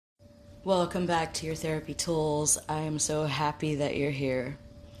Welcome back to your therapy tools. I am so happy that you're here.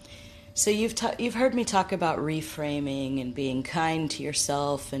 So you've heard me talk about reframing and being kind to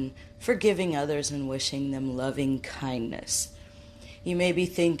yourself and forgiving others and wishing them loving kindness. You may be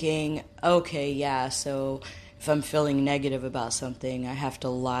thinking, okay, yeah, so if I'm feeling negative about something, I have to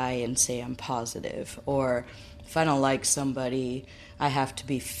lie and say I'm positive. Or if I don't like somebody, I have to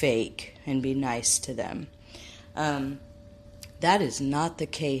be fake and be nice to them. That is not the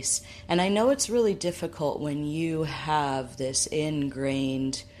case. And I know it's really difficult when you have this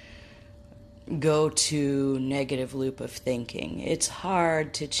ingrained go-to negative loop of thinking. It's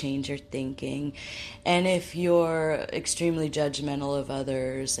hard to change your thinking. And if you're extremely judgmental of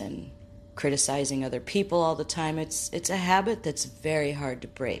others and criticizing other people all the time, it's a habit that's very hard to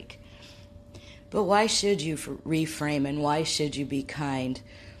break. But why should you reframe and why should you be kind?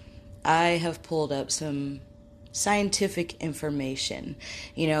 I have pulled up some scientific information.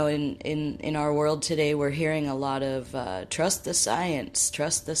 You know, in our world today, we're hearing a lot of trust the science,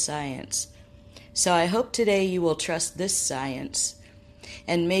 trust the science. So I hope today you will trust this science,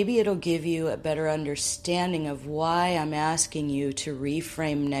 and maybe it'll give you a better understanding of why I'm asking you to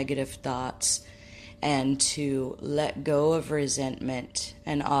reframe negative thoughts and to let go of resentment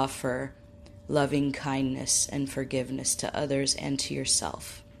and offer loving kindness and forgiveness to others and to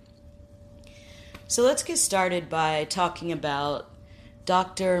yourself. So let's get started by talking about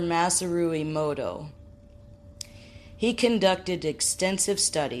Dr. Masaru Emoto. He conducted extensive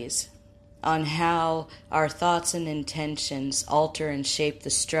studies on how our thoughts and intentions alter and shape the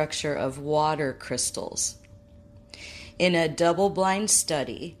structure of water crystals. In a double-blind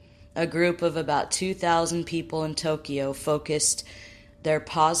study, a group of about 2,000 people in Tokyo focused their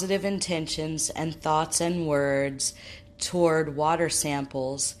positive intentions and thoughts and words toward water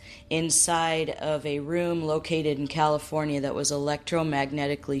samples inside of a room located in California that was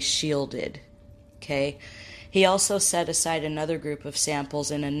electromagnetically shielded. Okay? He also set aside another group of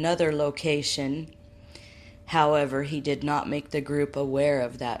samples in another location. However, he did not make the group aware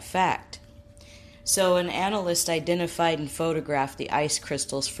of that fact. So an analyst identified and photographed the ice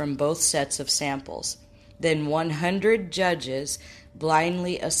crystals from both sets of samples. Then 100 judges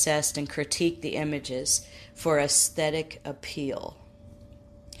blindly assessed and critiqued the images for aesthetic appeal.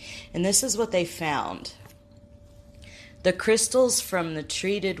 And this is what they found. The crystals from the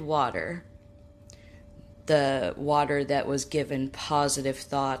treated water, the water that was given positive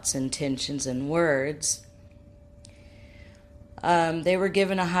thoughts, intentions, and words, they were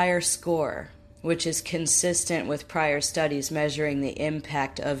given a higher score, which is consistent with prior studies measuring the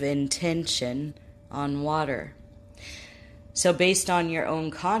impact of intention on water. So based on your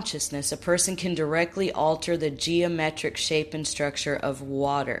own consciousness, a person can directly alter the geometric shape and structure of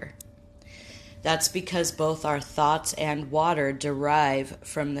water. That's because both our thoughts and water derive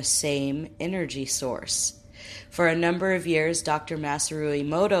from the same energy source. For a number of years, Dr. Masaru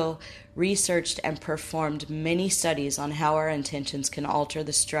Emoto researched and performed many studies on how our intentions can alter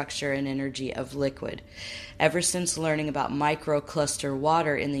the structure and energy of liquid. Ever since learning about microcluster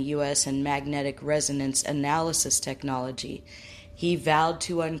water in the U.S. and magnetic resonance analysis technology, he vowed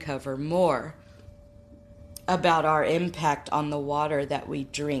to uncover more about our impact on the water that we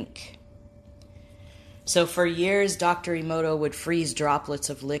drink. So for years, Dr. Emoto would freeze droplets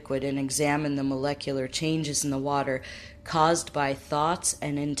of liquid and examine the molecular changes in the water caused by thoughts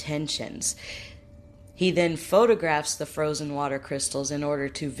and intentions. He then photographs the frozen water crystals in order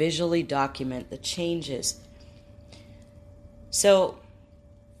to visually document the changes. So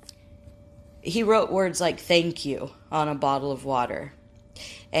he wrote words like "thank you" on a bottle of water.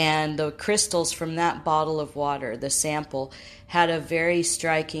 And the crystals from that bottle of water, the sample, had a very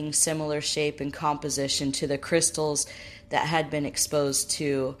striking similar shape and composition to the crystals that had been exposed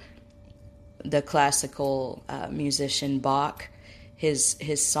to the classical musician Bach, his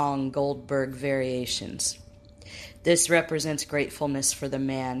song Goldberg Variations. This represents gratefulness for the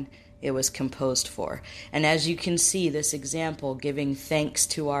man it was composed for. And as you can see, this example, giving thanks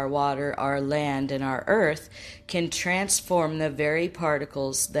to our water, our land, and our earth, can transform the very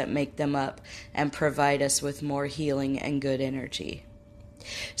particles that make them up and provide us with more healing and good energy.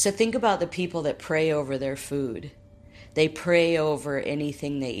 So think about the people that pray over their food. They pray over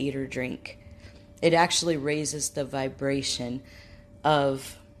anything they eat or drink. It actually raises the vibration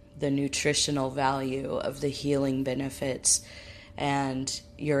of the nutritional value, of the healing benefits, and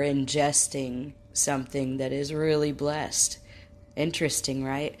you're ingesting something that is really blessed. Interesting,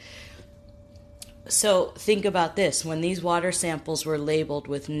 right? So think about this. When these water samples were labeled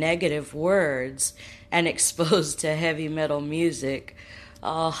with negative words and exposed to heavy metal music,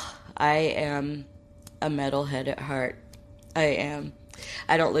 oh, I am a metalhead at heart. I am.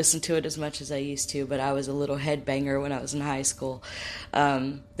 I don't listen to it as much as I used to, but I was a little headbanger when I was in high school.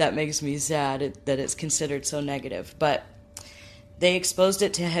 That makes me sad that it's considered so negative. But they exposed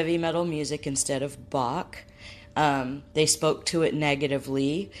it to heavy metal music instead of Bach. They spoke to it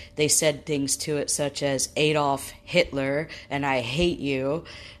negatively. They said things to it such as Adolf Hitler and I hate you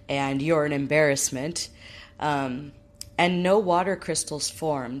and you're an embarrassment. And no water crystals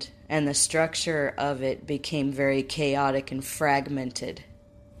formed, and the structure of it became very chaotic and fragmented.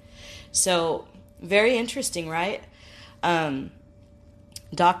 So, very interesting, right? Dr.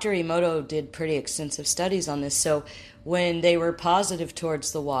 Emoto did pretty extensive studies on this. So, when they were positive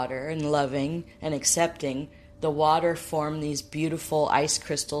towards the water and loving and accepting, the water formed these beautiful ice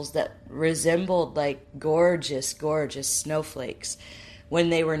crystals that resembled like gorgeous, gorgeous snowflakes. When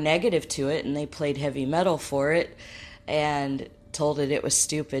they were negative to it and they played heavy metal for it and told it was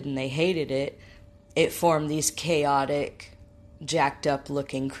stupid and they hated it, it formed these chaotic, jacked up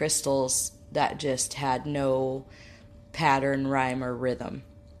looking crystals that just had no pattern, rhyme, or rhythm.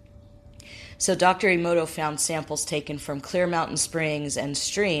 So Dr. Emoto found samples taken from clear mountain springs and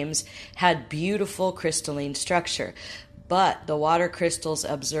streams had beautiful crystalline structure, but the water crystals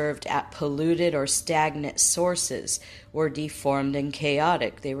observed at polluted or stagnant sources were deformed and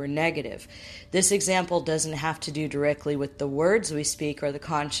chaotic. They were negative. This example doesn't have to do directly with the words we speak or the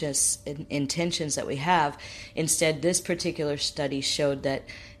conscious intentions that we have. Instead, this particular study showed that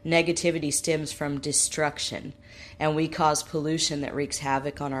negativity stems from destruction, and we cause pollution that wreaks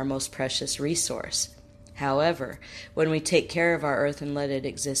havoc on our most precious resource. However, when we take care of our earth and let it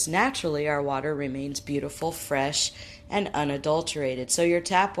exist naturally, our water remains beautiful, fresh, and unadulterated. So your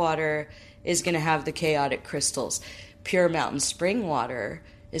tap water is going to have the chaotic crystals. Pure mountain spring water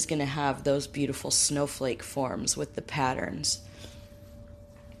is going to have those beautiful snowflake forms with the patterns.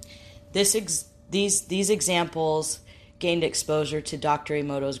 These examples gained exposure to Dr.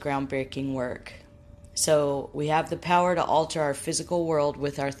 Emoto's groundbreaking work. So we have the power to alter our physical world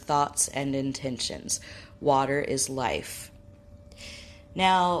with our thoughts and intentions. Water is life.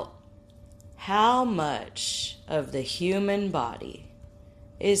 Now, how much of the human body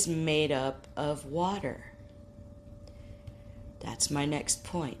is made up of water? That's my next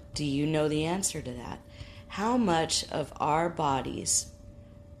point. Do you know the answer to that? How much of our bodies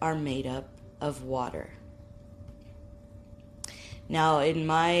are made up of water? Now, in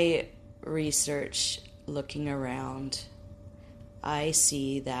my research, looking around, I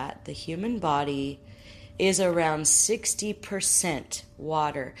see that the human body is around 60%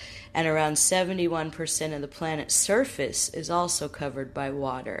 water, and around 71% of the planet's surface is also covered by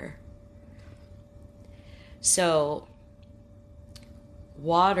water. So,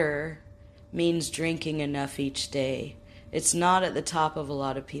 water means drinking enough each day. It's not at the top of a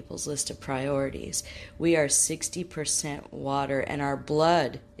lot of people's list of priorities. We are 60% water, and our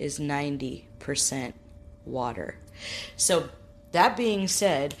blood is 90% water. So, that being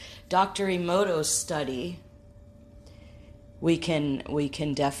said, Dr. Emoto's study, we can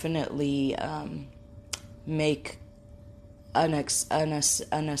definitely make an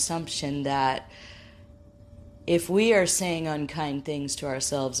assumption that if we are saying unkind things to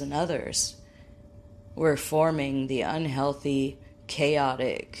ourselves and others, we're forming the unhealthy,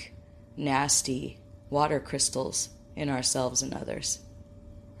 chaotic, nasty water crystals in ourselves and others,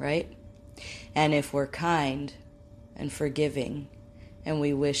 right? And if we're kind and forgiving, and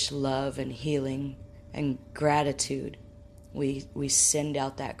we wish love and healing and gratitude, we send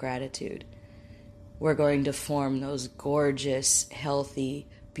out that gratitude, we're going to form those gorgeous, healthy,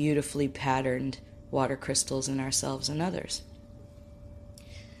 beautifully patterned water crystals in ourselves and others.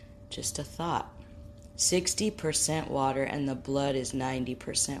 Just a thought. 60% water, and the blood is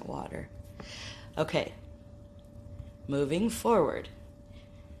 90% water. Okay, moving forward.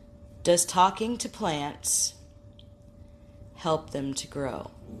 Does talking to plants help them to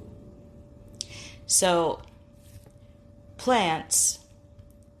grow? So, plants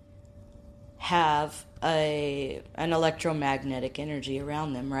have an electromagnetic energy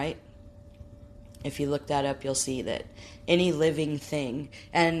around them, right? If you look that up, you'll see that any living thing,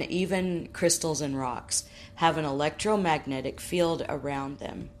 and even crystals and rocks, have an electromagnetic field around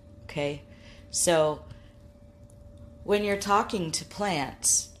them, okay? So, when you're talking to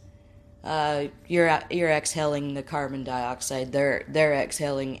plants, you're exhaling the carbon dioxide, they're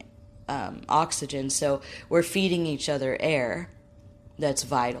exhaling oxygen, so we're feeding each other air. That's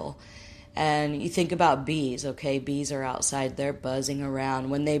vital. And you think about bees, okay? Bees are outside, they're buzzing around.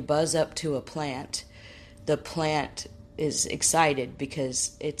 When they buzz up to a plant, the plant is excited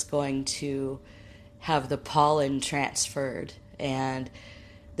because it's going to have the pollen transferred, and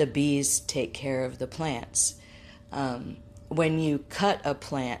the bees take care of the plants. when you cut a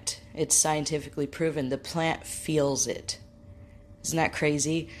plant, it's scientifically proven the plant feels it. Isn't that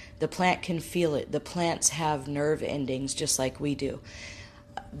crazy? The plant can feel it. The plants have nerve endings just like we do.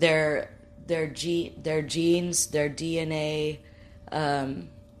 Their genes, their DNA,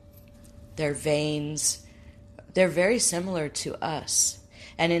 their veins, they're very similar to us.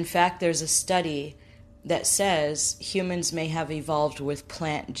 And in fact, there's a study that says humans may have evolved with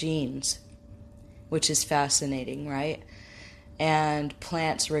plant genes, which is fascinating, right? And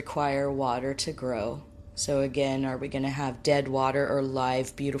plants require water to grow. So again, are we going to have dead water or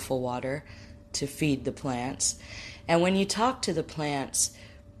live, beautiful water to feed the plants? And when you talk to the plants,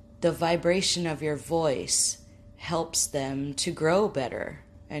 the vibration of your voice helps them to grow better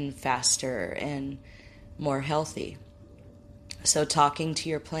and faster and more healthy. So talking to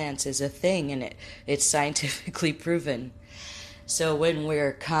your plants is a thing, and it's scientifically proven. So when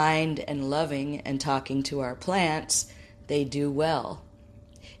we're kind and loving and talking to our plants, they do well.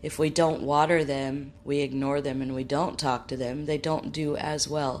 If we don't water them, we ignore them, and we don't talk to them, they don't do as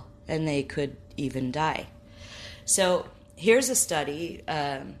well, and they could even die. So here's a study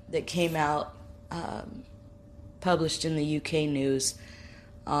that came out, published in the UK News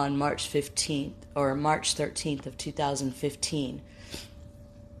on March 15th or March 13th of 2015.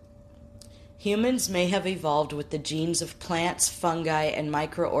 Humans may have evolved with the genes of plants, fungi, and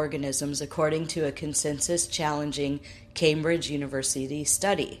microorganisms according to a consensus-challenging Cambridge University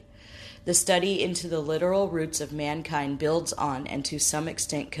study. The study into the literal roots of mankind builds on and to some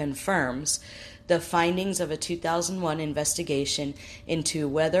extent confirms the findings of a 2001 investigation into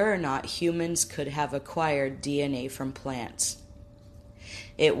whether or not humans could have acquired DNA from plants.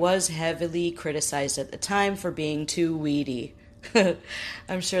 It was heavily criticized at the time for being too weedy.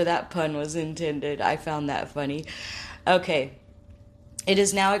 I'm sure that pun was intended. I found that funny. Okay. It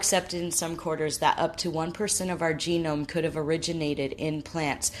is now accepted in some quarters that up to 1% of our genome could have originated in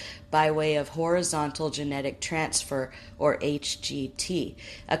plants by way of horizontal genetic transfer, or HGT,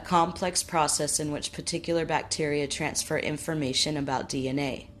 a complex process in which particular bacteria transfer information about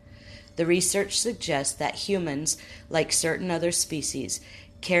DNA. The research suggests that humans, like certain other species,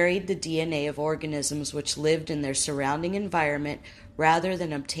 carried the DNA of organisms which lived in their surrounding environment rather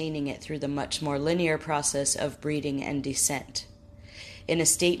than obtaining it through the much more linear process of breeding and descent. In a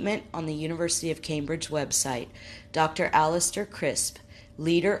statement on the University of Cambridge website, Dr. Alistair Crisp,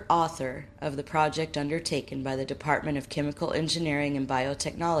 leader author of the project undertaken by the Department of Chemical Engineering and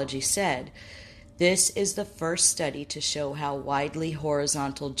Biotechnology, said, "This is the first study to show how widely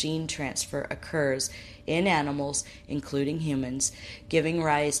horizontal gene transfer occurs in animals, including humans, giving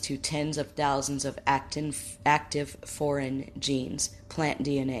rise to tens of thousands of active foreign genes, plant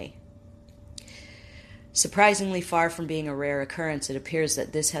DNA. Surprisingly far from being a rare occurrence, it appears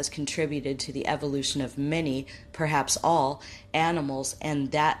that this has contributed to the evolution of many, perhaps all, animals,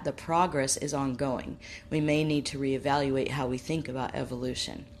 and that the progress is ongoing. We may need to reevaluate how we think about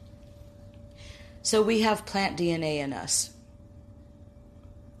evolution." So we have plant DNA in us.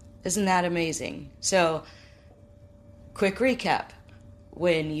 Isn't that amazing? So, quick recap.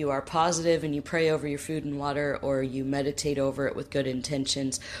 When you are positive and you pray over your food and water, or you meditate over it with good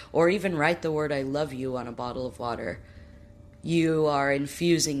intentions, or even write the word "I love you" on a bottle of water, you are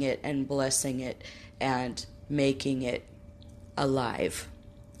infusing it and blessing it and making it a live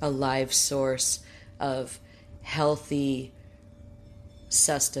source of healthy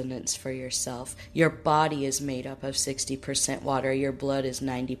sustenance for yourself. Your body is made up of 60% water. Your blood is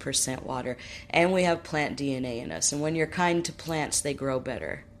 90% water. And we have plant DNA in us. And when you're kind to plants, they grow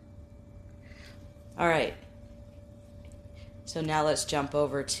better. All right. So now let's jump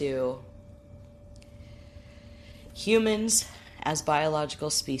over to humans. As biological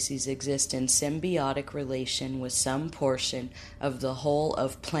species, exist in symbiotic relation with some portion of the whole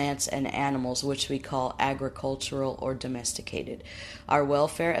of plants and animals, which we call agricultural or domesticated. Our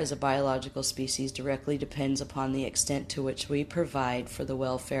welfare as a biological species directly depends upon the extent to which we provide for the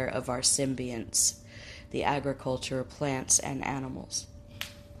welfare of our symbionts, the agriculture of plants and animals.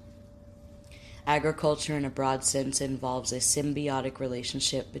 Agriculture, in a broad sense, involves a symbiotic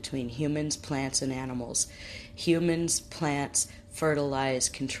relationship between humans, plants, and animals. Humans, plants, fertilize,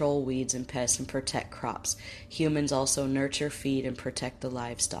 control weeds and pests, and protect crops. Humans also nurture, feed, and protect the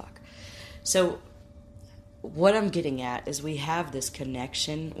livestock. So what I'm getting at is we have this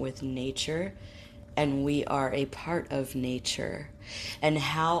connection with nature, and we are a part of nature. And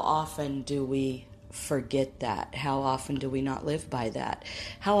how often do we forget that? How often do we not live by that?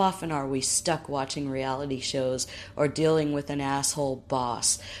 How often are we stuck watching reality shows, or dealing with an asshole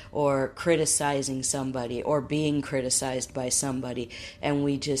boss, or criticizing somebody, or being criticized by somebody, and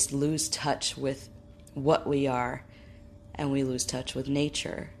we just lose touch with what we are and we lose touch with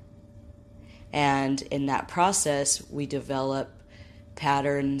nature. And in that process, we develop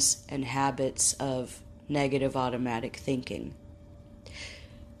patterns and habits of negative automatic thinking.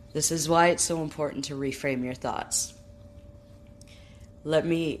 This is why it's so important to reframe your thoughts. Let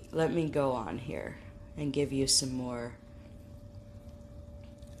me go on here and give you some more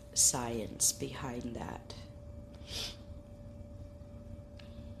science behind that.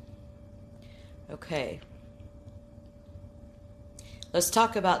 Okay. Let's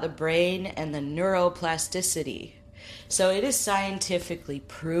talk about the brain and the neuroplasticity. So it is scientifically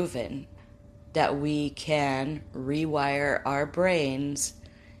proven that we can rewire our brains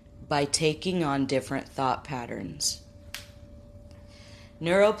by taking on different thought patterns.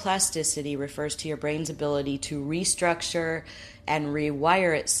 Neuroplasticity refers to your brain's ability to restructure and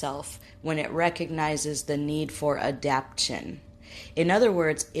rewire itself when it recognizes the need for adaptation. In other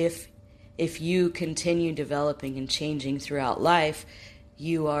words, if you continue developing and changing throughout life,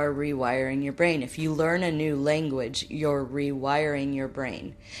 you are rewiring your brain. If you learn a new language, you're rewiring your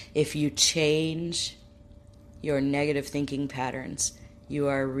brain. If you change your negative thinking patterns, you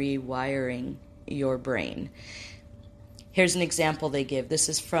are rewiring your brain. Here's an example they give. This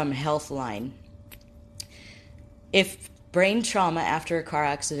is from Healthline. If brain trauma after a car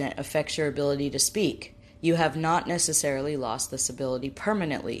accident affects your ability to speak, you have not necessarily lost this ability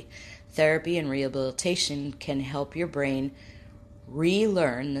permanently. Therapy and rehabilitation can help your brain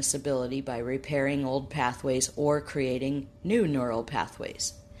relearn this ability by repairing old pathways or creating new neural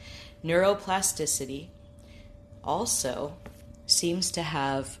pathways. Neuroplasticity also seems to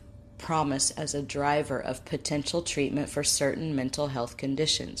have promise as a driver of potential treatment for certain mental health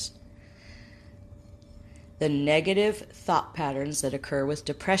conditions. The negative thought patterns that occur with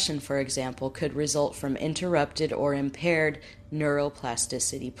depression, for example, could result from interrupted or impaired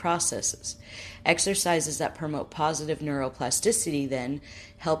neuroplasticity processes. Exercises that promote positive neuroplasticity then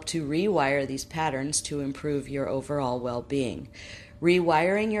help to rewire these patterns to improve your overall well-being.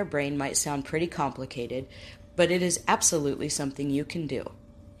 Rewiring your brain might sound pretty complicated, but it is absolutely something you can do,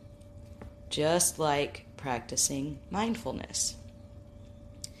 just like practicing mindfulness.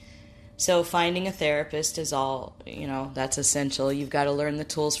 So finding a therapist is all, that's essential. You've got to learn the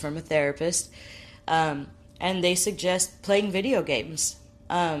tools from a therapist. And they suggest playing video games.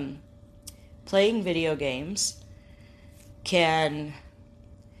 Playing video games can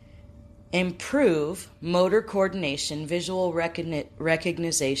improve motor coordination, visual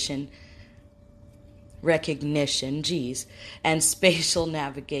recognition, and spatial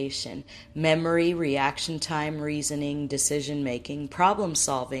navigation, memory, reaction time, reasoning, decision-making,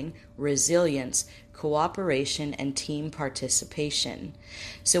 problem-solving, resilience, cooperation, and team participation.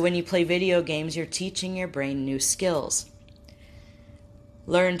 So when you play video games, you're teaching your brain new skills.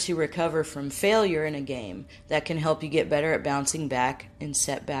 Learn to recover from failure in a game. That can help you get better at bouncing back in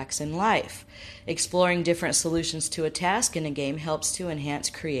setbacks in life. Exploring different solutions to a task in a game helps to enhance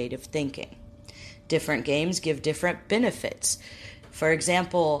creative thinking. Different games give different benefits. For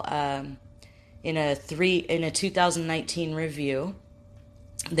example, in a 2019 review,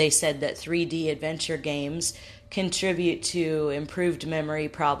 they said that 3D adventure games contribute to improved memory,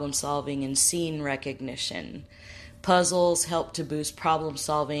 problem solving, and scene recognition. Puzzles help to boost problem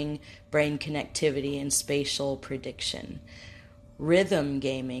solving, brain connectivity, and spatial prediction. Rhythm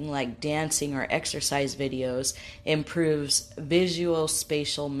gaming, like dancing or exercise videos, improves visual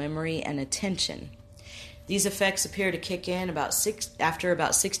spatial memory and attention. These effects appear to kick in after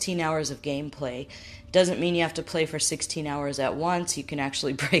about 16 hours of gameplay. Doesn't mean you have to play for 16 hours at once. You can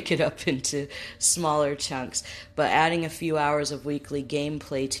actually break it up into smaller chunks. But adding a few hours of weekly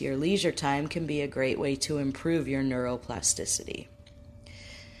gameplay to your leisure time can be a great way to improve your neuroplasticity.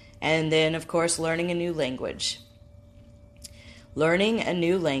 And then, of course, learning a new language. Learning a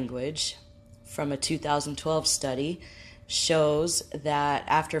new language from a 2012 study shows that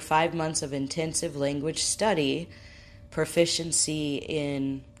after 5 months of intensive language study, proficiency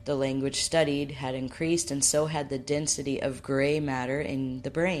in the language studied had increased, and so had the density of gray matter in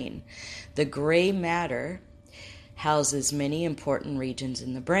the brain. The gray matter houses many important regions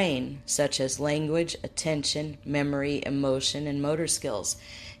in the brain, such as language, attention, memory, emotion, and motor skills.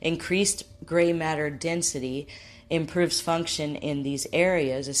 Increased gray matter density improves function in these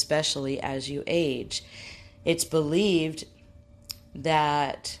areas, especially as you age. It's believed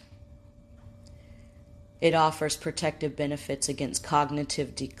that it offers protective benefits against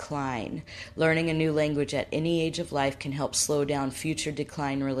cognitive decline. Learning a new language at any age of life can help slow down future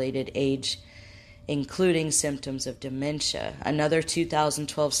decline-related age including symptoms of dementia. Another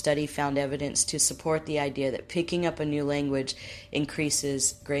 2012 study found evidence to support the idea that picking up a new language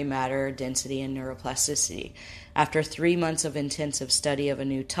increases gray matter density and neuroplasticity. After 3 months of intensive study of a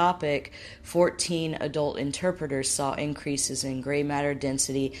new topic, 14 adult interpreters saw increases in gray matter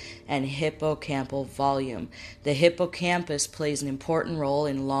density and hippocampal volume. The hippocampus plays an important role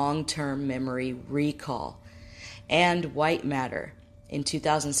in long-term memory recall. And white matter. In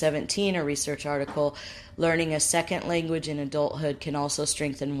 2017, a research article, learning a second language in adulthood can also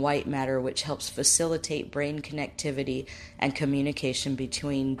strengthen white matter, which helps facilitate brain connectivity and communication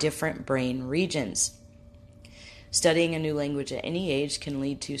between different brain regions. Studying a new language at any age can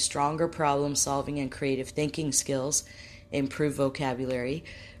lead to stronger problem solving and creative thinking skills, improved vocabulary,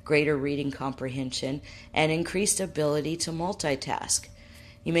 greater reading comprehension, and increased ability to multitask.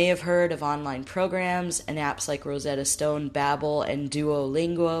 You may have heard of online programs and apps like Rosetta Stone, Babbel, and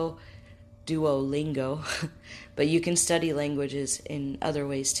Duolingo, but you can study languages in other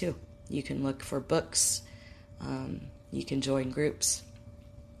ways too. You can look for books, you can join groups.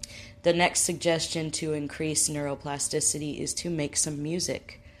 The next suggestion to increase neuroplasticity is to make some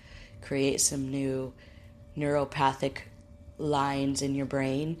music. Create some new neuropathic lines in your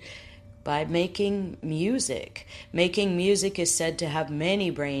brain by making music. Making music is said to have many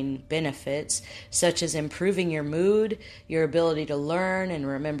brain benefits, such as improving your mood, your ability to learn and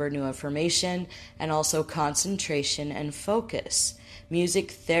remember new information, and also concentration and focus.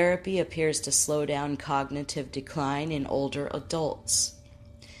 Music therapy appears to slow down cognitive decline in older adults.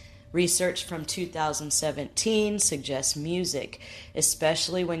 Research from 2017 suggests music,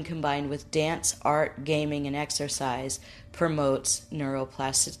 especially when combined with dance, art, gaming, and exercise, promotes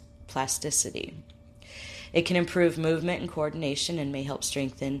neuroplasticity. It can improve movement and coordination and may help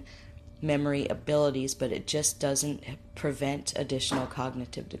strengthen memory abilities, but it just doesn't prevent additional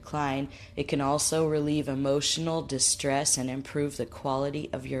cognitive decline. It can also relieve emotional distress and improve the quality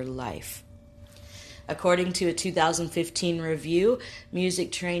of your life. According to a 2015 review,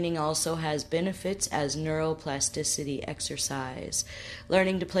 music training also has benefits as neuroplasticity exercise.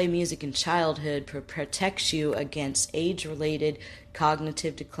 Learning to play music in childhood protects you against age-related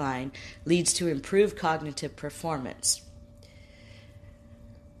cognitive decline, leads to improved cognitive performance.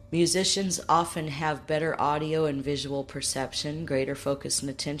 Musicians often have better audio and visual perception, greater focus and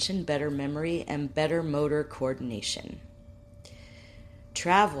attention, better memory, and better motor coordination.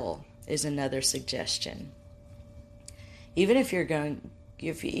 Travel is another suggestion. Even if you're going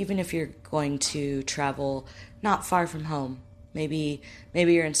to travel not far from home, maybe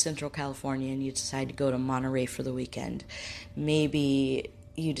you're in Central California and you decide to go to Monterey for the weekend. Maybe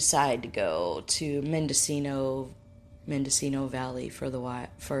you decide to go to Mendocino Valley for a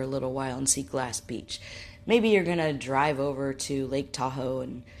little while and see Glass Beach. Maybe you're going to drive over to Lake Tahoe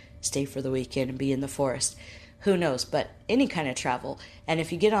and stay for the weekend and be in the forest. Who knows? But any kind of travel. And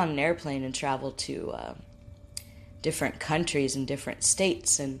if you get on an airplane and travel to different countries and different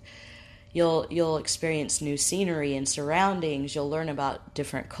states, and you'll experience new scenery and surroundings. You'll learn about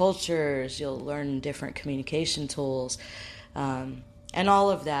different cultures. You'll learn different communication tools. And all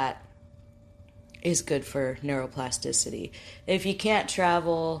of that is good for neuroplasticity. If you can't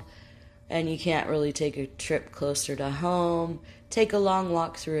travel and you can't really take a trip closer to home, take a long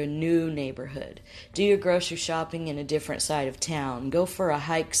walk through a new neighborhood. Do your grocery shopping in a different side of town. Go for a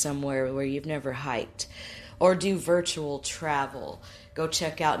hike somewhere where you've never hiked. Or do virtual travel. Go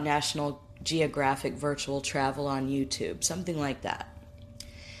check out National Geographic virtual travel on YouTube. Something like that.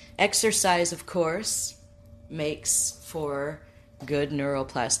 Exercise, of course, makes for good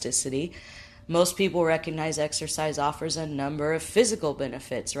neuroplasticity. Most people recognize exercise offers a number of physical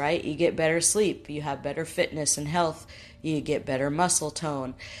benefits, right? You get better sleep, you have better fitness and health, you get better muscle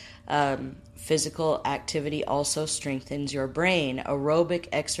tone. Physical activity also strengthens your brain. Aerobic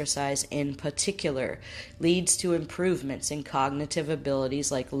exercise in particular leads to improvements in cognitive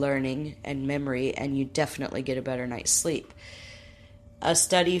abilities like learning and memory, and you definitely get a better night's sleep. A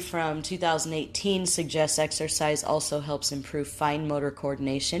study from 2018 suggests exercise also helps improve fine motor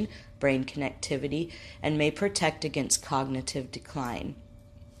coordination, brain connectivity, and may protect against cognitive decline.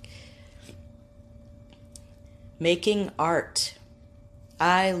 Making art.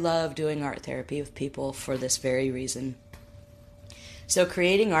 I love doing art therapy with people for this very reason. So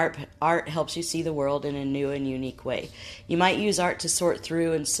creating art helps you see the world in a new and unique way. You might use art to sort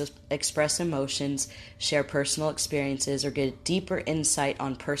through and express emotions, share personal experiences, or get deeper insight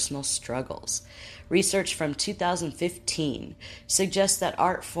on personal struggles. Research from 2015 suggests that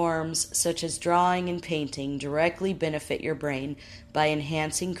art forms such as drawing and painting directly benefit your brain by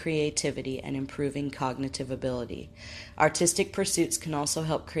enhancing creativity and improving cognitive ability. Artistic pursuits can also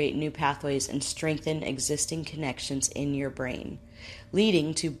help create new pathways and strengthen existing connections in your brain,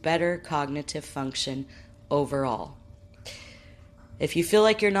 leading to better cognitive function overall. If you feel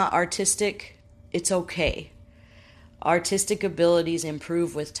like you're not artistic, it's okay. Artistic abilities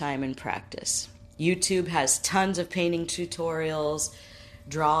improve with time and practice. YouTube has tons of painting tutorials,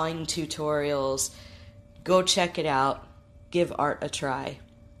 drawing tutorials. Go check it out. Give art a try.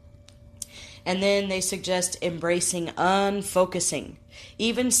 And then they suggest embracing unfocusing.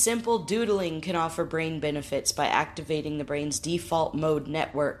 Even simple doodling can offer brain benefits by activating the brain's default mode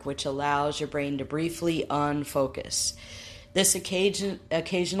network, which allows your brain to briefly unfocus. This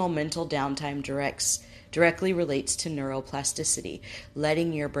occasional mental downtime directly relates to neuroplasticity,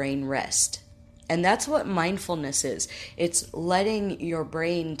 letting your brain rest. And that's what mindfulness is. It's letting your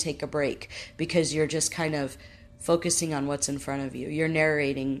brain take a break because you're just kind of focusing on what's in front of you. You're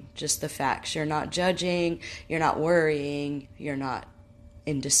narrating just the facts. You're not judging. You're not worrying. You're not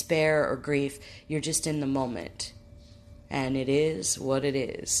in despair or grief. You're just in the moment. And it is what it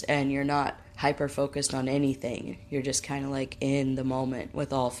is. And you're not hyper-focused on anything. You're just kind of like in the moment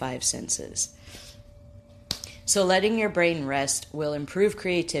with all five senses. So letting your brain rest will improve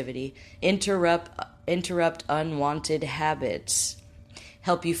creativity, interrupt unwanted habits,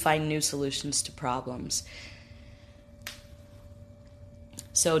 help you find new solutions to problems.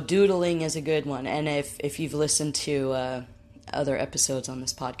 So doodling is a good one. And if you've listened to other episodes on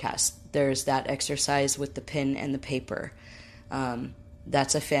this podcast, there's that exercise with the pen and the paper.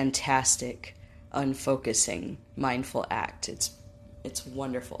 That's a fantastic, unfocusing, mindful act. It's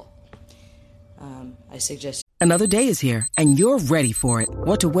wonderful. I suggest. Another day is here, and you're ready for it.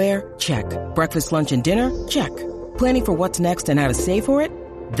 What to wear? Check. Breakfast, lunch, and dinner? Check. Planning for what's next and how to save for it?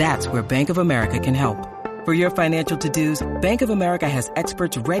 That's where Bank of America can help. For your financial to-dos, Bank of America has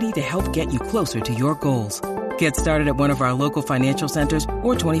experts ready to help get you closer to your goals. Get started at one of our local financial centers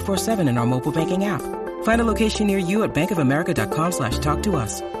or 24/7 in our mobile banking app. Find a location near you at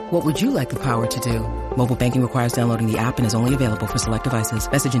bankofamerica.com/talktous. What would you like the power to do? Mobile banking requires downloading the app and is only available for select devices.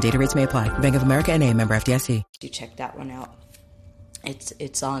 Message and data rates may apply. Bank of America N.A., member FDIC. You check that one out.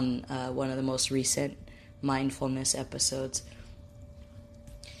 It's on one of the most recent mindfulness episodes.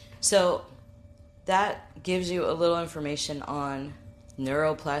 So that gives you a little information on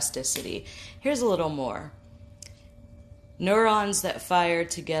neuroplasticity. Here's a little more. Neurons that fire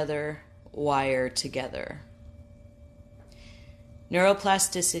together wire together.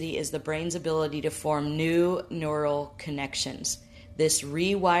 Neuroplasticity is the brain's ability to form new neural connections. This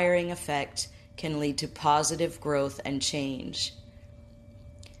rewiring effect can lead to positive growth and change.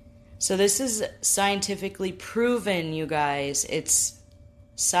 So this is scientifically proven, you guys. It's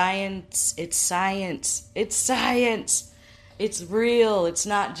science. It's science. It's science. It's real. It's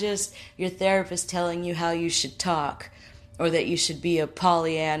not just your therapist telling you how you should talk or that you should be a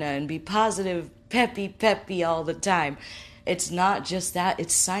Pollyanna and be positive, peppy all the time. It's not just that.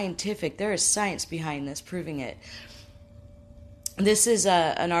 It's scientific. There is science behind this, proving it. This is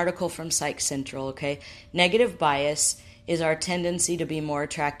an article from Psych Central, okay? Negative bias is our tendency to be more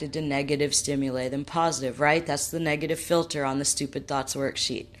attracted to negative stimuli than positive, right? That's the negative filter on the Stupid Thoughts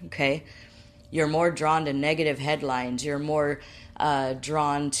worksheet, okay? You're more drawn to negative headlines. You're more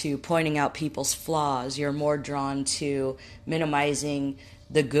drawn to pointing out people's flaws. You're more drawn to minimizing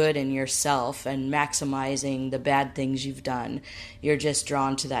the good in yourself and maximizing the bad things you've done. You're just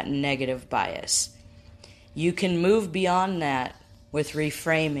drawn to that negative bias. You can move beyond that with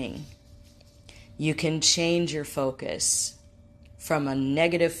reframing. You can change your focus from a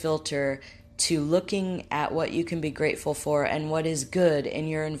negative filter to looking at what you can be grateful for and what is good in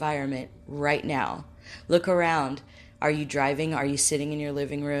your environment right now. Look around. Are you driving? Are you sitting in your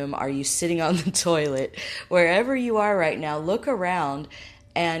living room? Are you sitting on the toilet? Wherever you are right now, look around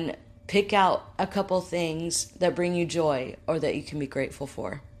and pick out a couple things that bring you joy or that you can be grateful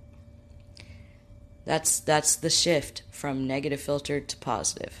for. That's the shift from negative filter to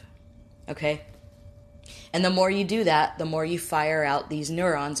positive. Okay? And the more you do that, the more you fire out these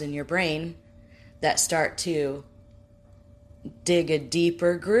neurons in your brain that start to dig a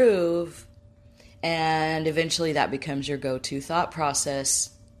deeper groove, and eventually that becomes your go-to thought process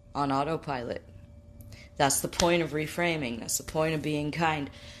on autopilot. That's the point of reframing. That's the point of being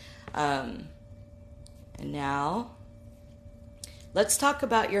kind. And now, let's talk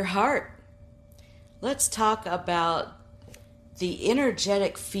about your heart. Let's talk about the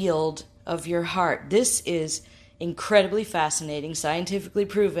energetic field of your heart. This is incredibly fascinating, scientifically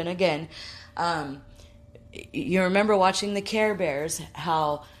proven. Again, you remember watching the Care Bears,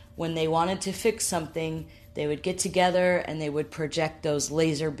 how when they wanted to fix something, they would get together and they would project those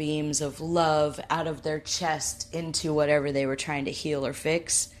laser beams of love out of their chest into whatever they were trying to heal or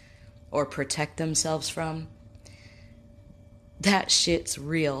fix or protect themselves from. That shit's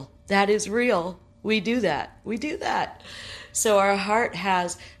real. That is real. We do that. We do that. So our heart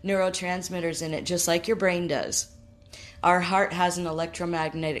has neurotransmitters in it, just like your brain does. Our heart has an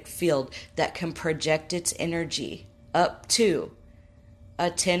electromagnetic field that can project its energy up to a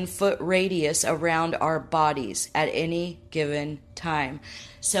 10-foot radius around our bodies at any given time.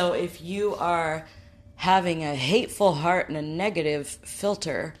 So if you are having a hateful heart and a negative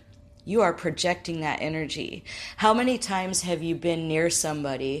filter, you are projecting that energy. How many times have you been near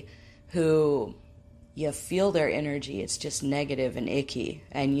somebody who you feel their energy, it's just negative and icky,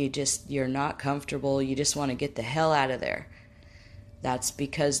 and you're not comfortable, you just want to get the hell out of there? That's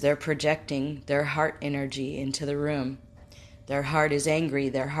because they're projecting their heart energy into the room. Their heart is angry,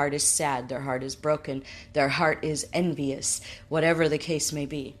 their heart is sad, their heart is broken, their heart is envious, whatever the case may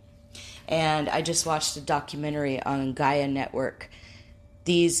be. And I just watched a documentary on Gaia Network.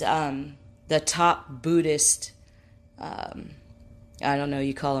 These, the top Buddhist, I don't know,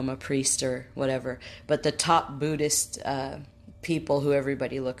 you call them a priest or whatever, but the top Buddhist people who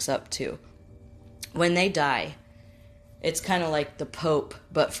everybody looks up to, when they die, it's kind of like the Pope,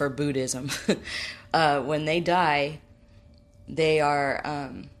 but for Buddhism. When they die, they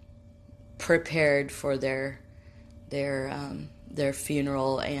are prepared for their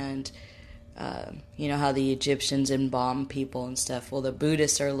funeral, and you know how the Egyptians embalm people and stuff. Well, the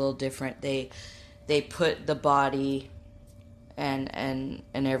Buddhists are a little different. They put the body and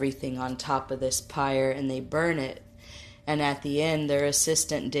everything on top of this pyre, and they burn it. And at the end, their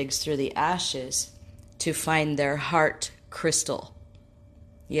assistant digs through the ashes to find their heart crystal.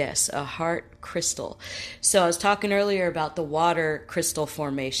 Yes, a heart crystal. So I was talking earlier about the water crystal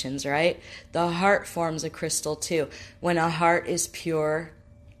formations, right? The heart forms a crystal too. When a heart is pure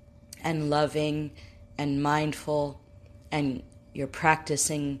and loving and mindful, and you're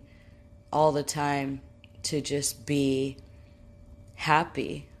practicing all the time to just be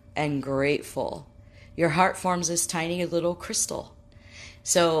happy and grateful, your heart forms this tiny little crystal.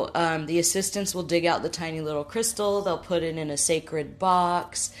 So the assistants will dig out the tiny little crystal, they'll put it in a sacred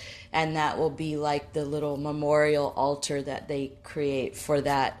box, and that will be like the little memorial altar that they create for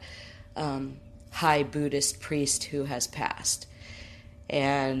that high Buddhist priest who has passed.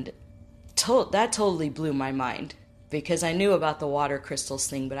 And that totally blew my mind, because I knew about the water crystals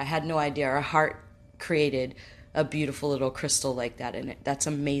thing, but I had no idea our heart created a beautiful little crystal like that in it. That's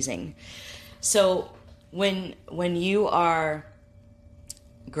amazing. So when you are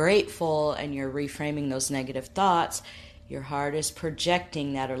grateful and you're reframing those negative thoughts, your heart is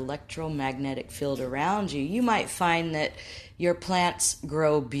projecting that electromagnetic field around you. You might find that your plants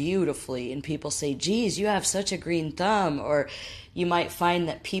grow beautifully and people say, geez, you have such a green thumb. Or you might find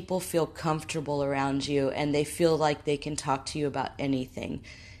that people feel comfortable around you and they feel like they can talk to you about anything.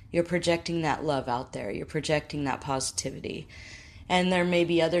 You're projecting that love out there. You're projecting that positivity. And there may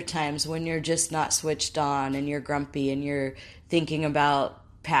be other times when you're just not switched on and you're grumpy and you're thinking about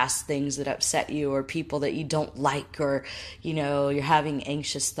past things that upset you or people that you don't like, or, you know, you're having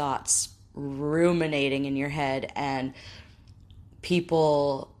anxious thoughts ruminating in your head, and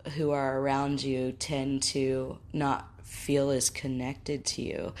people who are around you tend to not feel as connected to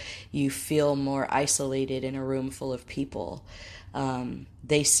you. You feel more isolated in a room full of people.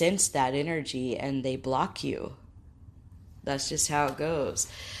 They sense that energy and they block you. That's just how it goes.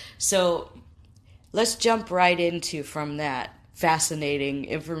 So let's jump right into, from that fascinating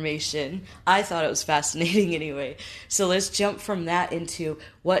information. I thought it was fascinating anyway. So let's jump from that into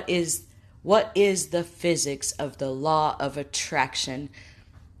what is the physics of the law of attraction.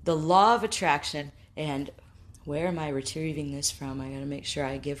 The law of attraction, and where am I retrieving this from? I got to make sure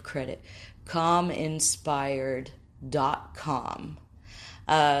I give credit. calminspired.com.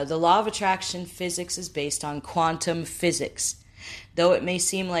 The law of attraction physics is based on quantum physics. Though it may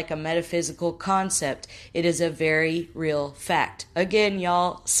seem like a metaphysical concept, it is a very real fact. Again,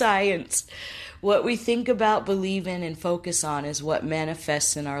 y'all, science. What we think about, believe in, and focus on is what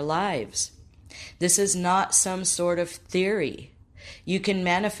manifests in our lives. This is not some sort of theory. You can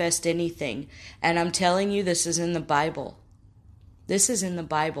manifest anything. And I'm telling you, this is in the Bible. This is in the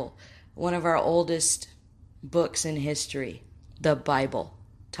Bible. One of our oldest books in history, the Bible,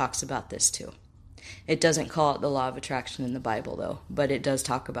 talks about this too. It doesn't call it the law of attraction in the Bible, though, but it does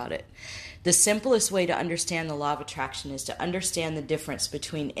talk about it. The simplest way to understand the law of attraction is to understand the difference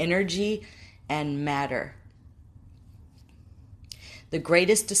between energy and matter. The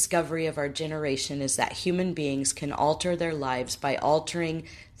greatest discovery of our generation is that human beings can alter their lives by altering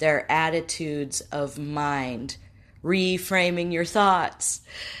their attitudes of mind, reframing your thoughts.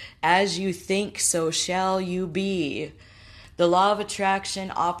 As you think, so shall you be. The law of attraction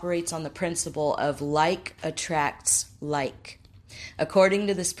operates on the principle of like attracts like. According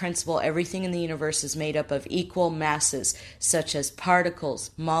to this principle, everything in the universe is made up of equal masses, such as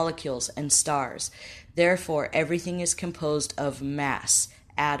particles, molecules, and stars. Therefore, everything is composed of mass,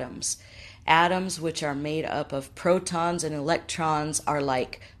 atoms. Atoms, which are made up of protons and electrons, are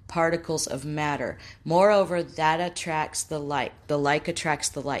like particles of matter. Moreover, that attracts the like. The like attracts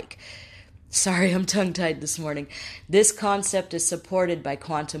the like. Sorry, I'm tongue-tied this morning. This concept is supported by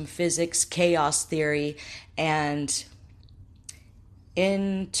quantum physics, chaos theory, and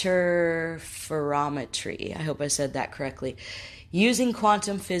interferometry. I hope I said that correctly. Using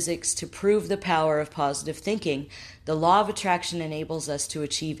quantum physics to prove the power of positive thinking, the law of attraction enables us to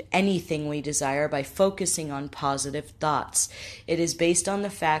achieve anything we desire by focusing on positive thoughts. It is based on the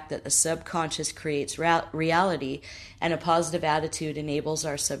fact that the subconscious creates reality, and a positive attitude enables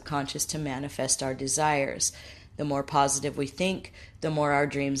our subconscious to manifest our desires. The more positive we think, the more our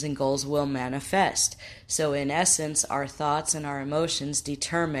dreams and goals will manifest. So in essence, our thoughts and our emotions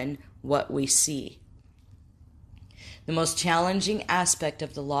determine what we see. The most challenging aspect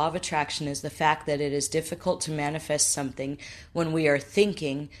of the law of attraction is the fact that it is difficult to manifest something when we are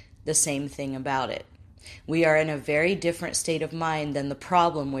thinking the same thing about it. We are in a very different state of mind than the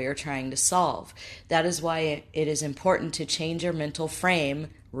problem we are trying to solve. That is why it is important to change your mental frame,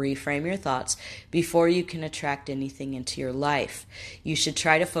 reframe your thoughts, before you can attract anything into your life. You should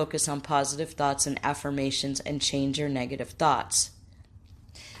try to focus on positive thoughts and affirmations and change your negative thoughts.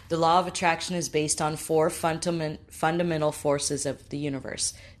 The law of attraction is based on four fundamental forces of the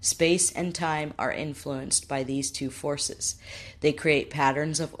universe. Space and time are influenced by these two forces. They create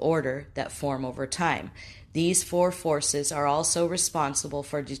patterns of order that form over time. These four forces are also responsible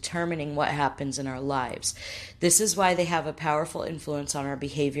for determining what happens in our lives. This is why they have a powerful influence on our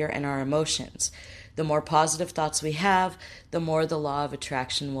behavior and our emotions. The more positive thoughts we have, the more the law of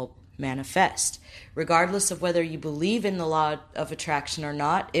attraction will manifest. Regardless of whether you believe in the law of attraction or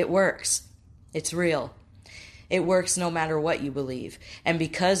not, it works. It's real. It works no matter what you believe. And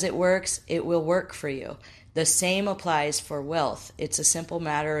because it works, it will work for you. The same applies for wealth. It's a simple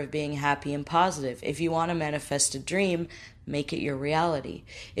matter of being happy and positive. If you want to manifest a dream, make it your reality.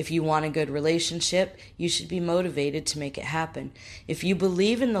 If you want a good relationship, you should be motivated to make it happen. If you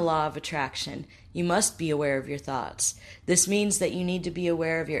believe in the law of attraction, you must be aware of your thoughts. This means that you need to be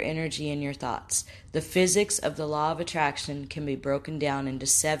aware of your energy and your thoughts. The physics of the law of attraction can be broken down into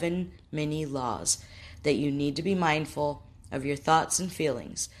 7 mini laws that you need to be mindful of your thoughts and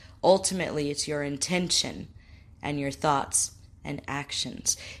feelings. Ultimately, it's your intention and your thoughts and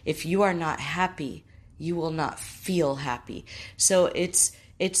actions. If you are not happy, you will not feel happy. So it's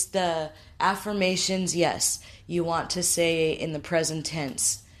the affirmations. Yes, you want to say in the present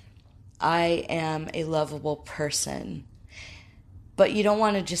tense, I am a lovable person. But you don't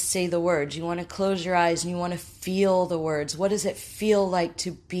want to just say the words. You want to close your eyes and you want to feel the words. What does it feel like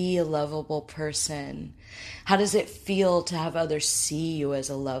to be a lovable person? How does it feel to have others see you as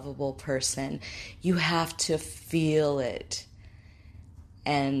a lovable person? You have to feel it.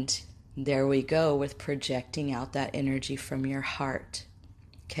 And there we go with projecting out that energy from your heart.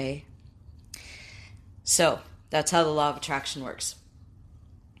 Okay? So, that's how the law of attraction works.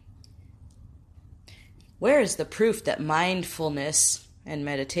 Where is the proof that mindfulness and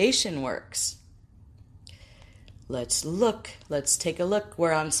meditation works? Let's look. Let's take a look.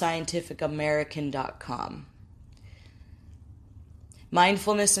 We're on scientificamerican.com.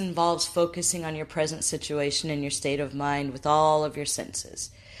 Mindfulness involves focusing on your present situation and your state of mind with all of your senses.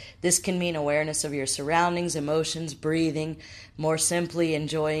 This can mean awareness of your surroundings, emotions, breathing, more simply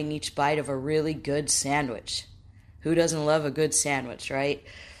enjoying each bite of a really good sandwich. Who doesn't love a good sandwich, right?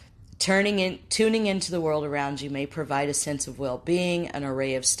 Tuning into the world around you may provide a sense of well-being. An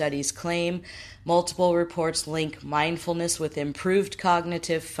array of studies claim. Multiple reports link mindfulness with improved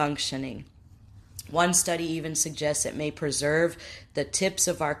cognitive functioning. One study even suggests it may preserve the tips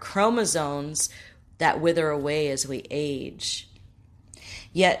of our chromosomes that wither away as we age.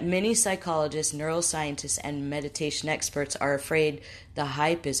 Yet many psychologists, neuroscientists, and meditation experts are afraid the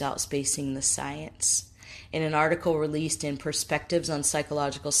hype is outspacing the science. In an article released in Perspectives on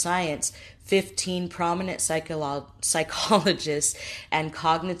Psychological Science, 15 prominent psychologists and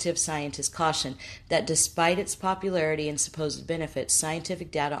cognitive scientists caution that despite its popularity and supposed benefits,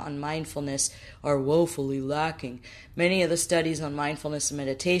 scientific data on mindfulness are woefully lacking. Many of the studies on mindfulness and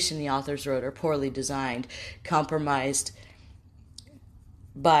meditation the authors wrote are poorly designed, compromised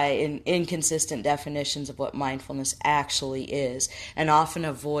by inconsistent definitions of what mindfulness actually is, and often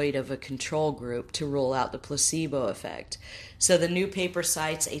avoid of a control group to rule out the placebo effect. So the new paper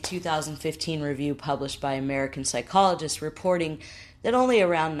cites a 2015 review published by American psychologists reporting that only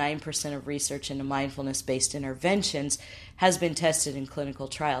around 9% of research into mindfulness-based interventions has been tested in clinical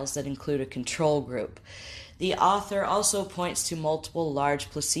trials that include a control group. The author also points to multiple large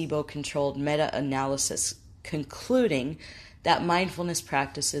placebo-controlled meta-analysis concluding that mindfulness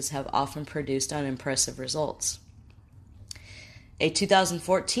practices have often produced unimpressive results. A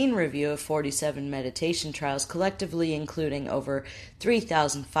 2014 review of 47 meditation trials, collectively including over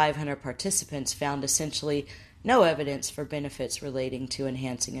 3,500 participants, found essentially no evidence for benefits relating to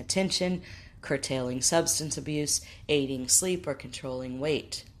enhancing attention, curtailing substance abuse, aiding sleep, or controlling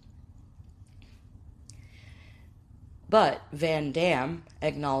weight. But Van Dam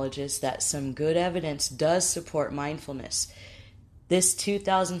acknowledges that some good evidence does support mindfulness. This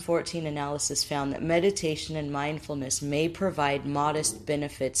 2014 analysis found that meditation and mindfulness may provide modest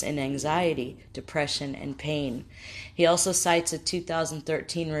benefits in anxiety, depression, and pain. He also cites a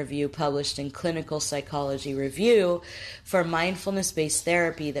 2013 review published in Clinical Psychology Review for mindfulness-based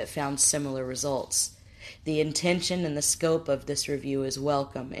therapy that found similar results. The intention and the scope of this review is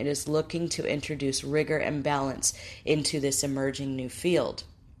welcome. It is looking to introduce rigor and balance into this emerging new field.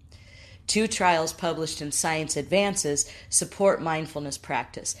 2 trials published in Science Advances support mindfulness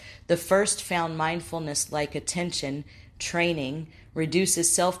practice. The first found mindfulness-like attention training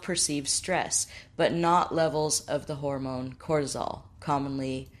reduces self-perceived stress, but not levels of the hormone cortisol,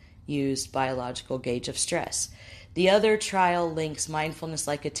 commonly used biological gauge of stress. The other trial links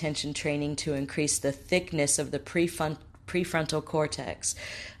mindfulness-like attention training to increase the thickness of the prefrontal cortex,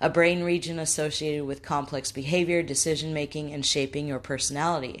 a brain region associated with complex behavior, decision-making, and shaping your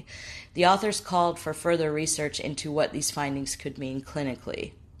personality. The authors called for further research into what these findings could mean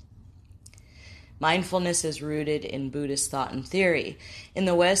clinically. Mindfulness is rooted in Buddhist thought and theory. In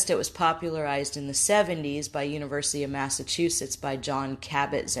the West, it was popularized in the 70s by University of Massachusetts by John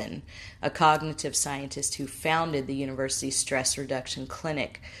Kabat-Zinn, a cognitive scientist who founded the university's Stress Reduction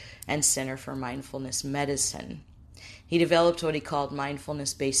Clinic and Center for Mindfulness Medicine. He developed what he called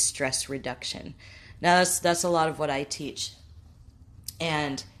mindfulness-based stress reduction. Now, that's a lot of what I teach.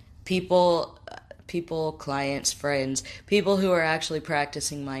 And people, clients, friends, people who are actually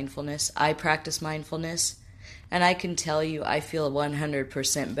practicing mindfulness. I practice mindfulness, and I can tell you I feel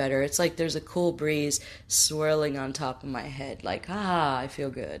 100% better. It's like there's a cool breeze swirling on top of my head, like, I feel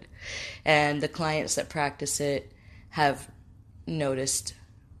good. And the clients that practice it have noticed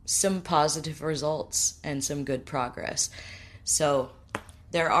some positive results and some good progress. So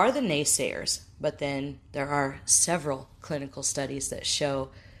there are the naysayers, but then there are several clinical studies that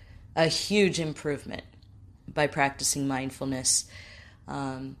show a huge improvement by practicing mindfulness.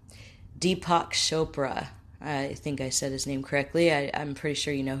 Deepak Chopra, I think I said his name correctly. I'm pretty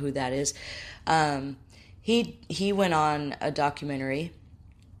sure you know who that is. He went on a documentary,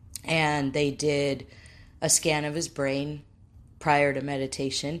 and they did a scan of his brain prior to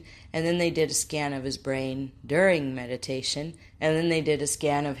meditation, and then they did a scan of his brain during meditation, and then they did a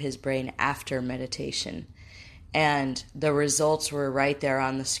scan of his brain after meditation. And the results were right there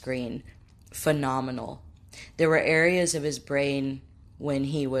on the screen. Phenomenal. There were areas of his brain when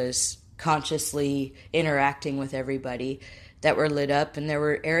he was consciously interacting with everybody that were lit up, and there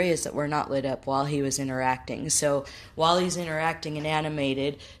were areas that were not lit up while he was interacting. So while he's interacting and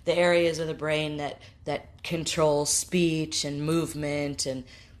animated, the areas of the brain that control speech and movement and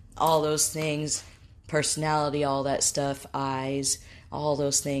all those things, personality, all that stuff, eyes, all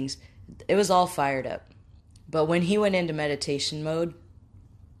those things, it was all fired up. But when he went into meditation mode,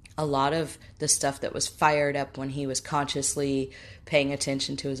 a lot of the stuff that was fired up when he was consciously paying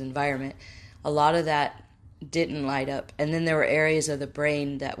attention to his environment, a lot of that didn't light up. And then there were areas of the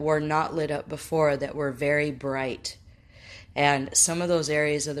brain that were not lit up before that were very bright. And some of those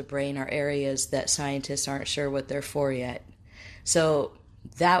areas of the brain are areas that scientists aren't sure what they're for yet. So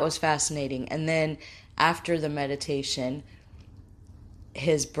that was fascinating. And then after the meditation,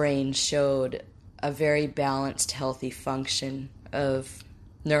 his brain showed a very balanced, healthy function of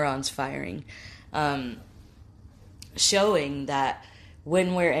neurons firing, showing that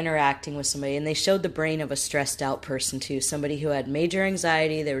when we're interacting with somebody, and they showed the brain of a stressed out person too, somebody who had major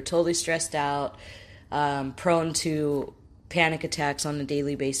anxiety, they were totally stressed out, prone to panic attacks on a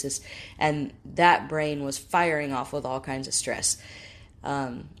daily basis, and that brain was firing off with all kinds of stress.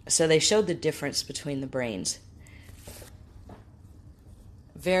 So they showed the difference between the brains.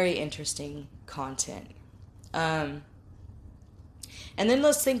 Very interesting content. And then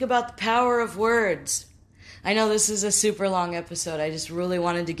let's think about the power of words. I know this is a super long episode. I just really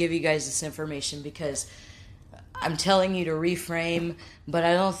wanted to give you guys this information because I'm telling you to reframe, but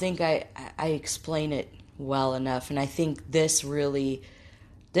I don't think I explain it well enough. And I think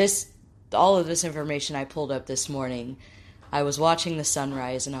all of this information I pulled up this morning, I was watching the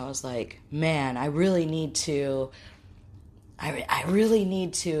sunrise and I was like, man, I really need to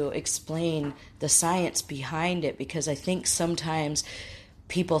explain the science behind it, because I think sometimes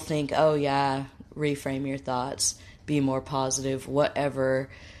people think, oh yeah, reframe your thoughts, be more positive, whatever.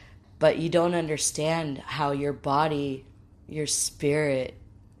 But you don't understand how your body, your spirit,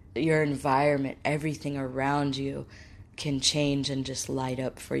 your environment, everything around you can change and just light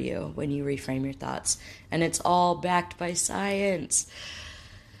up for you when you reframe your thoughts. And it's all backed by science.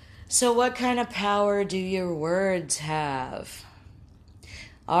 So what kind of power do your words have?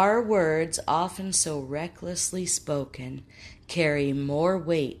 Our words, often so recklessly spoken, carry more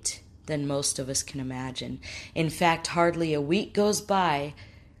weight than most of us can imagine. In fact, hardly a week goes by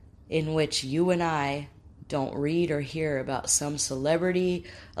in which you and I don't read or hear about some celebrity,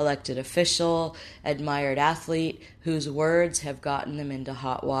 elected official, admired athlete whose words have gotten them into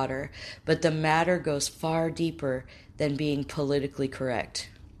hot water. But the matter goes far deeper than being politically correct,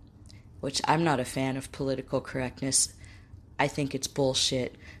 which I'm not a fan of political correctness. I think it's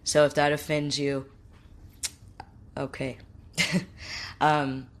bullshit. So if that offends you, okay.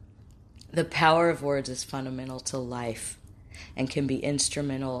 The power of words is fundamental to life and can be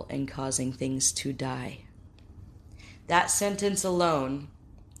instrumental in causing things to die. That sentence alone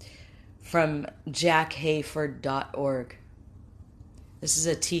from jackhayford.org. This is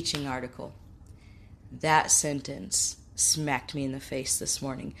a teaching article. That sentence smacked me in the face this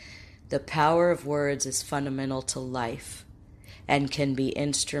morning. The power of words is fundamental to life and can be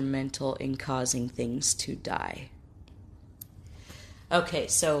instrumental in causing things to die. Okay,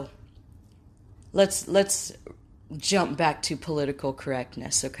 so let's jump back to political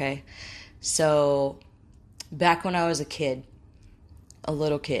correctness, okay? So back when I was a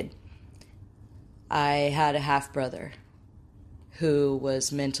little kid, I had a half-brother who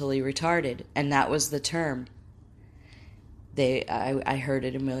was mentally retarded, and that was the term. I heard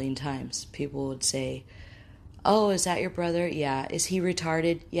it a million times. People would say, oh, is that your brother? Yeah. Is he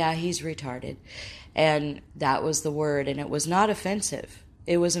retarded? Yeah, he's retarded. And that was the word, and it was not offensive.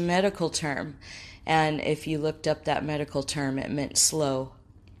 It was a medical term, and if you looked up that medical term, it meant slow.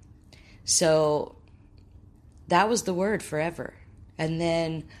 So that was the word forever. And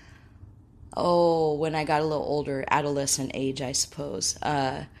then, when I got a little older, adolescent age, I suppose,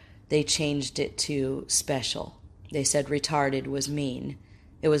 they changed it to special. They said retarded was mean.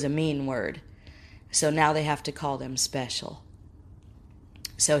 It was a mean word. So now they have to call them special.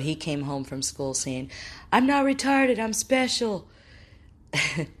 So he came home from school saying, I'm not retarded, I'm special.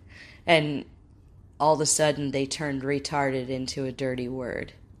 And all of a sudden they turned retarded into a dirty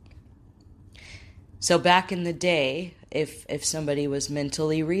word. So back in the day, if somebody was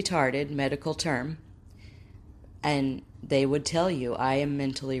mentally retarded, medical term, and they would tell you, I am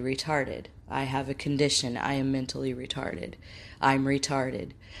mentally retarded. I have a condition. I am mentally retarded. I'm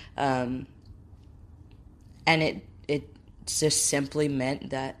retarded. And it just simply meant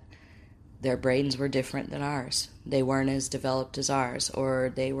that their brains were different than ours. They weren't as developed as ours,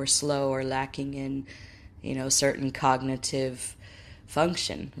 or they were slow or lacking in, certain cognitive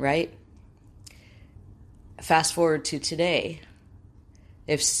function, right? Fast forward to today,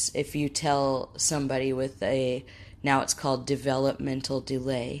 if you tell somebody with now it's called developmental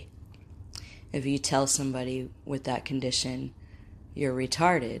delay, if you tell somebody with that condition you're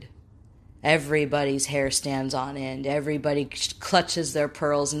retarded, everybody's hair stands on end. Everybody clutches their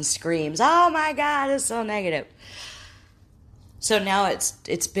pearls and screams, oh my God, it's so negative. So now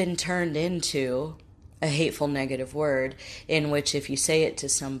it's been turned into a hateful negative word in which if you say it to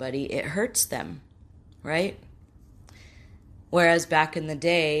somebody, it hurts them, right? Whereas back in the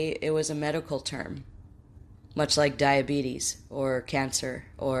day, it was a medical term, much like diabetes or cancer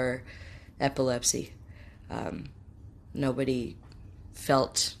or epilepsy. Nobody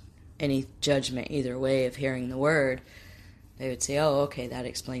felt any judgment either way of hearing the word. They would say, oh, okay, that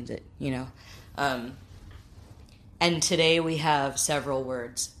explains it, And today we have several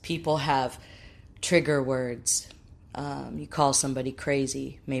words. People have trigger words. You call somebody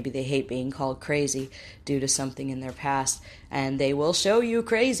crazy. Maybe they hate being called crazy due to something in their past, and they will show you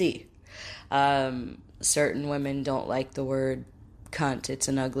crazy. Certain women don't like the word cunt. It's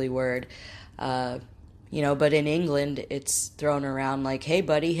an ugly word. But in England, it's thrown around like, hey,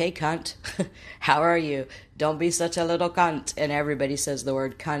 buddy, hey, cunt. How are you? Don't be such a little cunt. And everybody says the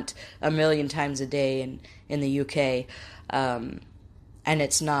word cunt a million times a day in the UK. And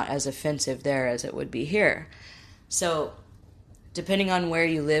it's not as offensive there as it would be here. So depending on where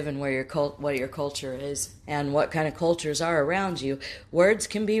you live and where what your culture is and what kind of cultures are around you, words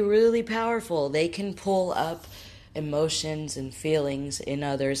can be really powerful. They can pull up emotions and feelings in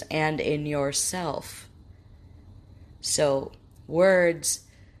others and in yourself. So words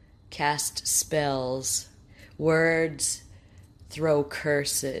cast spells. Words throw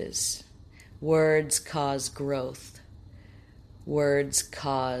curses. Words cause growth. Words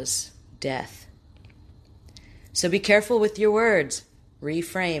cause death. So be careful with your words.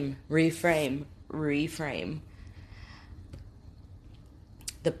 Reframe, reframe, reframe.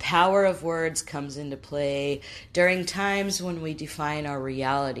 The power of words comes into play during times when we define our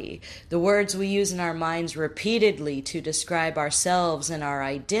reality. The words we use in our minds repeatedly to describe ourselves and our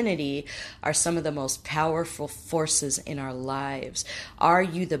identity are some of the most powerful forces in our lives. Are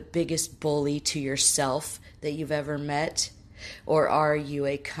you the biggest bully to yourself that you've ever met? Or are you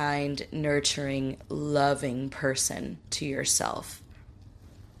a kind, nurturing, loving person to yourself?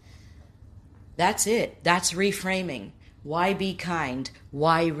 That's it. That's reframing. Why be kind?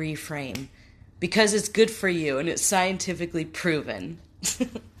 Why reframe? Because it's good for you and it's scientifically proven.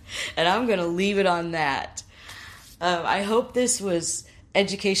 And I'm going to leave it on that. I hope this was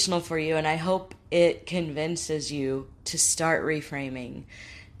educational for you, and I hope it convinces you to start reframing,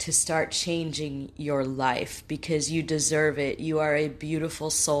 to start changing your life, because you deserve it. You are a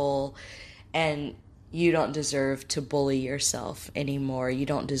beautiful soul, and you don't deserve to bully yourself anymore. You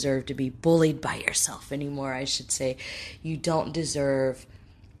don't deserve to be bullied by yourself anymore, I should say. You don't deserve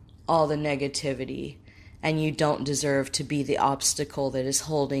all the negativity, and you don't deserve to be the obstacle that is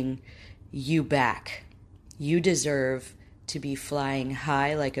holding you back. You deserve to be flying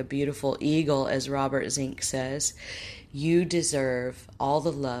high like a beautiful eagle, as Robert Zink says. You deserve all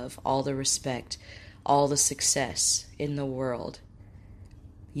the love, all the respect, all the success in the world.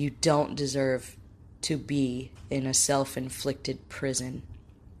 You don't deserve to be in a self-inflicted prison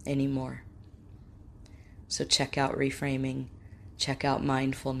anymore. So check out reframing, check out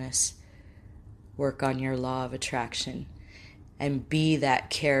mindfulness, work on your law of attraction, and be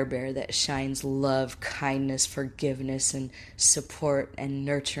that Care Bear that shines love, kindness, forgiveness, and support and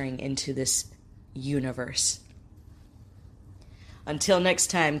nurturing into this universe. Until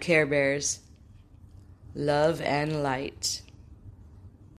next time, Care Bears, love and light.